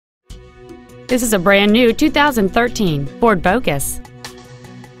This is a brand new 2013 Ford Focus.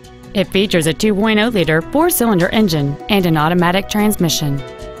 It features a 2.0-liter four-cylinder engine and an automatic transmission.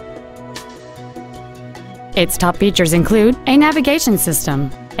 Its top features include a navigation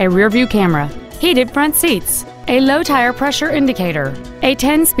system, a rear-view camera, heated front seats, a low tire pressure indicator, a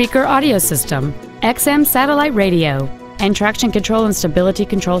 10-speaker audio system, XM satellite radio, and traction control and stability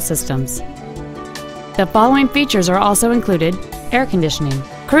control systems. The following features are also included: air conditioning,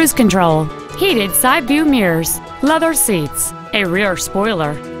 cruise control, heated side view mirrors, leather seats, a rear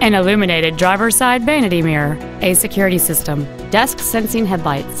spoiler, an illuminated driver's side vanity mirror, a security system, dusk sensing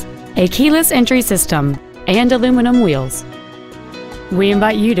headlights, a keyless entry system, and aluminum wheels. We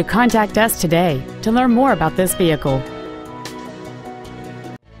invite you to contact us today to learn more about this vehicle.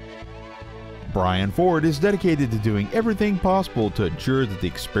 Brien Ford is dedicated to doing everything possible to ensure that the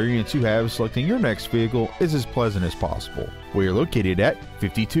experience you have selecting your next vehicle is as pleasant as possible. We are located at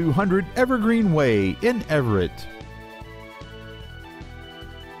 5200 Evergreen Way in Everett.